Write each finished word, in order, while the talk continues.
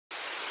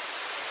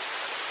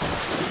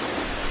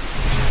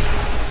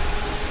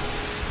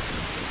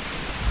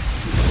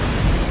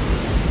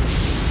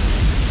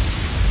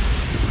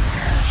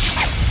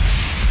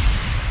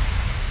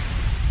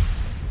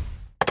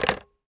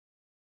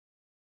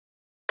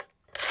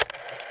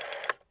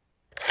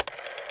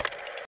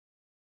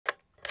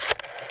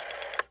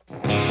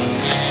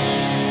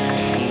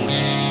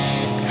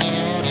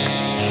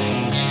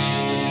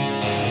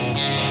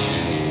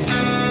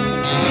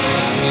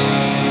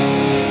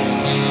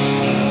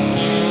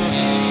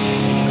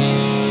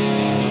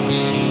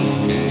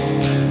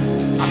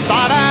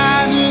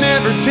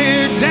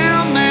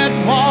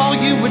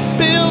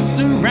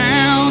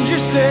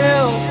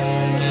yourself.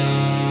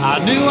 I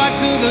knew I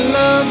could have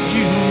loved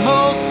you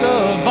most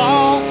of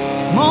all,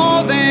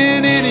 more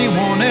than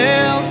anyone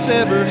else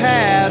ever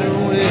had or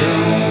will.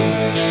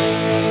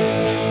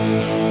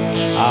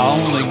 I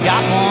only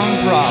got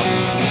one problem,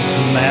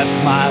 and that's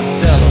my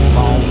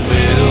telephone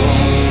bill.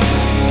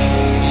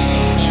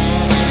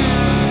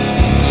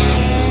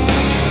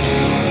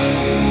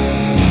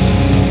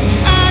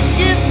 I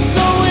get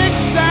so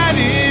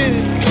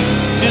excited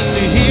just to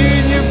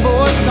hear your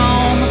voice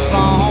on the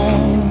phone.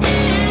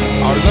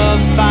 Our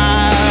love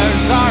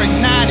fires are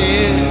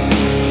ignited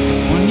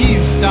when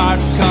you start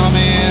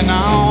coming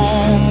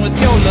on with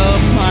your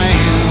love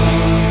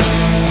plans.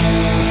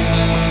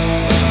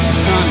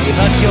 Honey,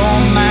 hush your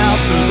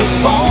mouth or this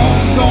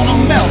phone's gonna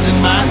melt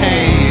in my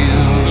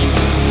hand.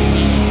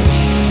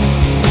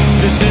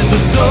 This is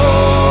a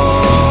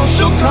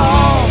social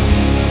call.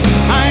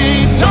 I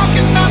ain't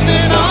talking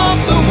nothing off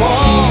the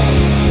wall.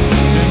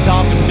 Been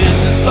talking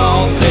business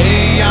all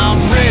day, I'm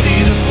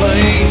ready to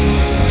play.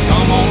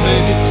 Come on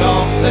baby,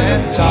 talk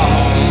that talk.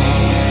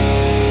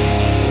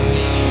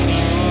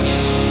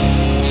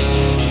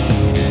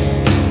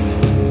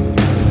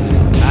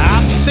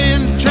 I've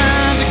been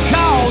trying to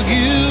call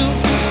you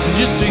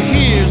just to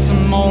hear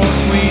some more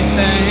sweet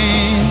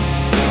things.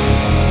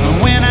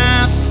 And when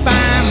I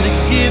finally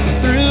get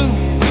through,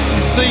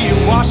 you say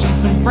you're washing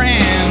some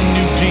brand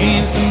new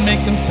jeans to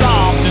make them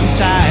soft and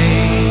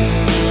tight.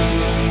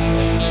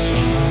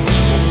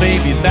 Well,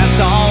 baby, that's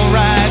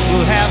alright,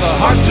 we'll have a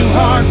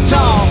heart-to-heart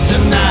talk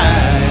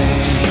tonight.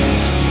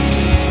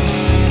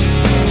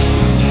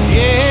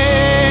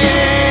 Yeah,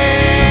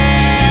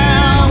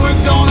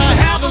 we're gonna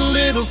have a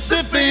little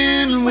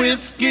sipping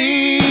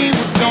whiskey.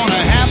 We're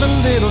gonna have a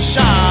little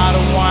shot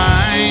of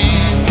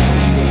wine.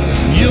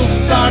 You'll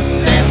start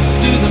dancing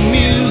to the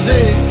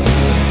music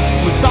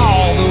with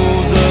all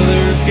those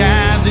other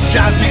guys. It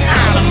drives me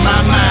out of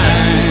my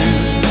mind.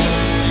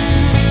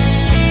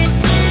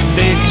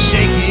 Baby,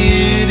 shake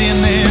it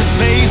in their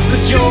face,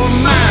 but you're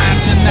mine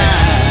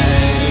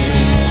tonight.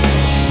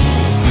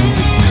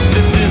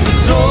 This is a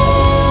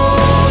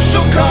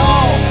social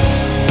call.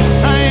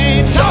 I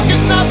ain't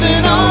talking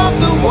nothing off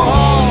the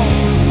wall.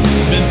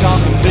 Been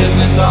talking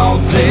business all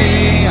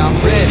day, I'm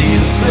ready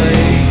to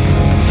play.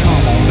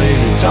 Come on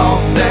baby,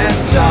 talk that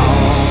talk.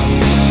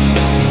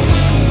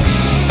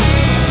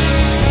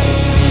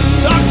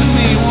 Talk to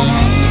me,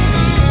 woman.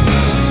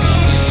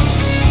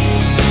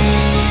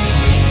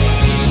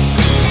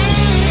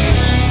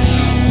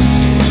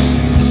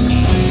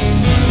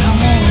 I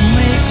wanna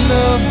make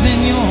love in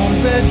your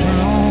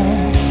bedroom.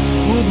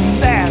 Wouldn't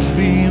that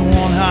be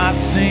one hot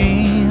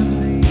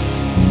scene?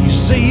 You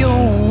say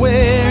you'll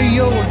wear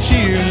your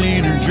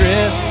cheerleader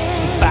dress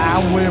if I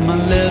wear my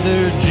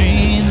leather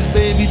jeans.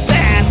 Baby,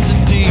 that's a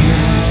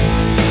deal.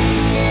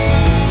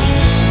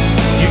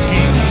 You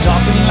keep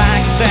talking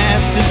like that,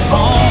 this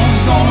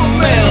phone's gonna